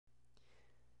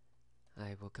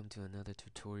Hi, welcome to another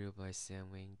tutorial by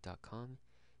samwing.com.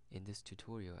 In this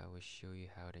tutorial, I will show you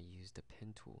how to use the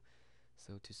pen tool.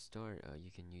 So to start,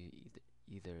 you can use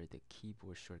either the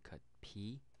keyboard shortcut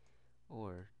P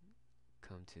or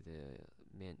come to the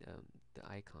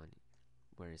icon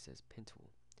where it says pen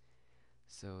tool.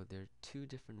 So there are two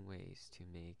different ways to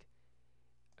make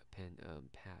a pen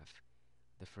path.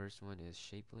 The first one is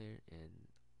shape layer and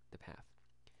the path.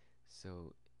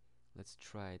 So let's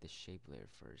try the shape layer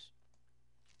first.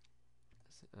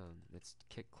 Let's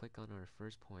click on our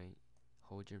first point,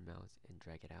 hold your mouse and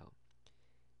drag it out.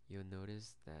 You'll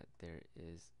notice that there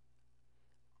is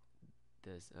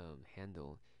this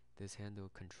handle. This handle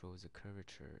controls the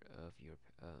curvature of your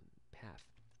path.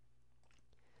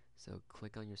 So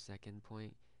click on your second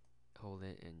point, hold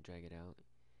it and drag it out,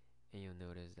 and you'll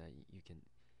notice that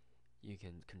you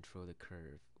can control the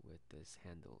curve with this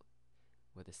handle,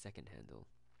 with the second handle.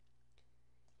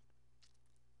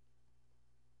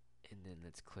 And then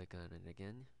let's click on it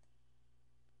again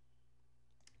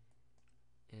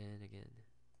and again.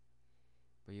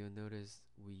 But you'll notice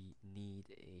we need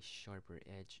a sharper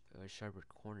edge, a sharper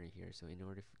corner here. So in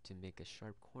order to make a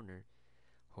sharp corner,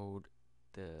 hold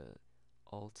the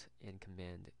Alt or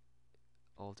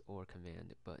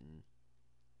Command button,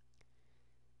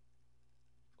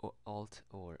 or Alt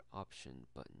or Option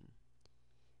button,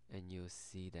 and you'll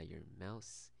see that your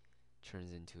mouse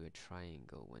turns into a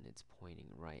triangle when it's pointing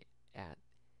right at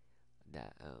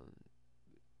that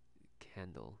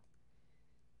handle.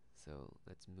 So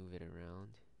let's move it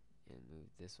around and move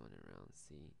this one around.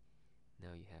 See,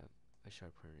 now you have a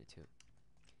sharp corner too.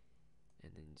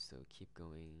 And then so keep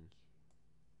going.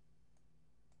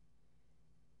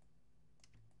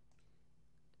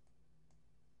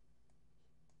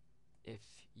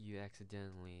 If you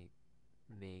accidentally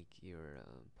make your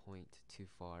point too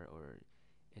far or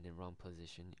in the wrong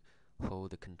position,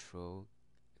 hold the control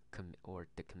or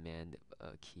the command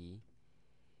key,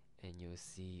 and you'll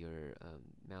see your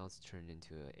mouse turn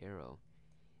into an arrow.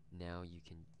 Now you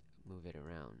can move it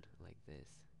around like this.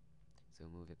 So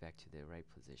move it back to the right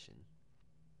position.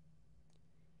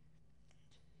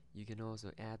 You can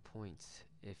also add points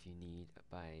if you need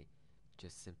by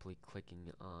just simply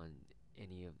clicking on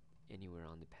anywhere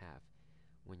on the path.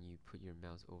 When you put your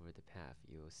mouse over the path,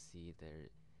 you'll see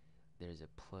there's a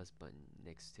plus button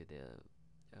next to the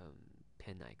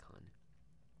pen icon.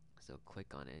 So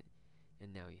click on it,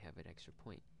 and now you have an extra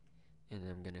point. And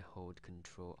I'm gonna hold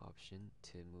Control Option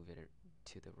to move it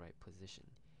to the right position.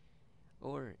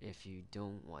 Or if you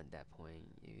don't want that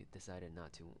point, you decided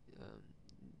not to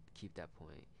keep that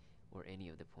point or any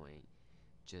of the point,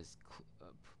 just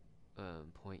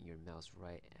point your mouse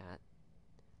right at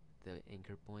the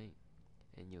anchor point,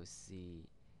 and you'll see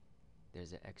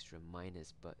there's an extra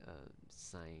minus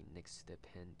sign next to the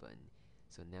pen button.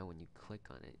 So now when you click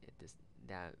on it,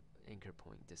 that anchor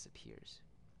point disappears.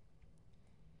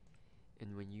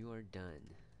 And when you are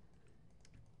done,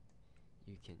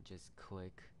 you can just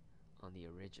click on the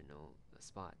original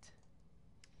spot,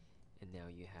 and now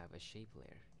you have a shape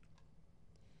layer.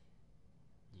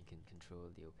 You can control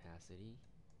the opacity,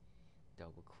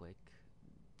 double click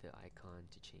the icon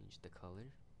to change the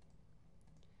color,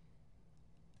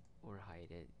 or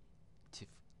hide it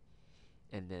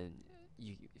and then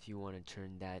if you want to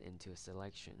turn that into a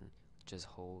selection, just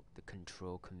hold the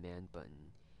Control Command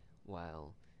button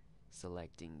while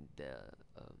selecting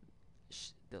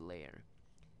the layer.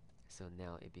 So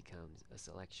now it becomes a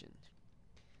selection.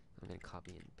 I'm going to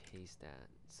copy and paste that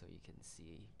so you can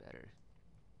see better.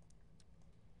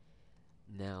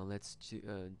 Now let's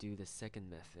do the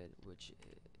second method, which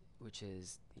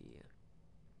is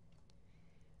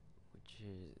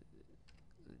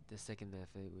the second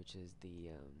method, which is the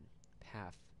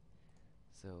path.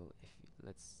 So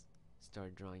let's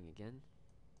start drawing again.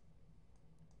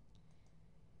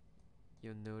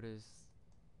 You'll notice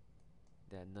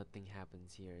that nothing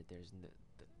happens here. There's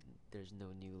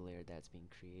no new layer that's being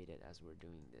created as we're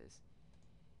doing this.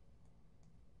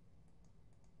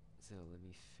 So let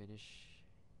me finish.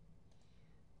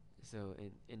 So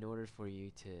in order for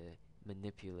you to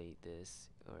manipulate this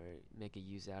or make a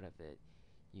use out of it,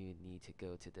 you need to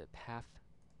go to the path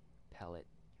palette,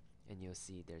 and you'll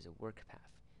see there's a work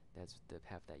path. That's the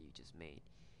path that you just made.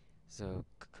 So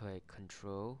click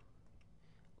Control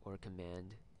or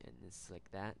Command and then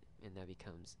select that, and that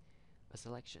becomes a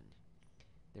selection.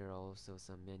 There are also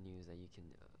some menus that you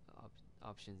can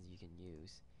options you can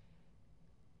use.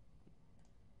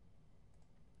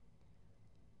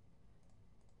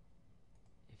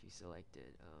 If you select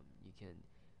it, you can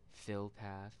fill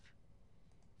path,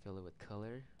 fill it with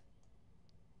color,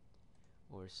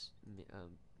 or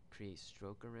create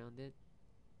stroke around it,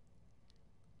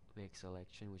 make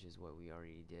selection, which is what we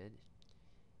already did.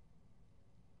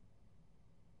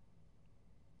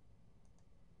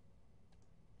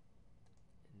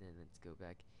 And then let's go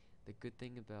back. The good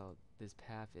thing about this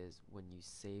path is when you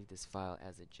save this file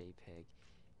as a JPEG,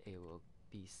 it will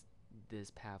be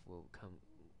this path will come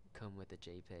with a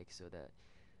JPEG, so that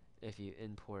if you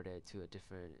import it to a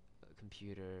different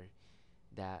computer,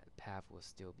 that path will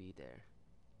still be there.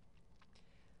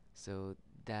 So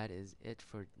that is it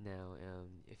for now.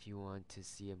 If you want to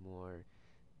see a more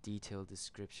detailed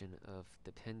description of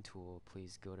the pen tool,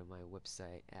 please go to my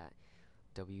website at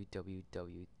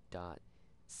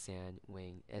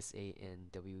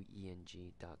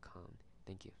www.sanweng.com.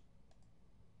 Thank you.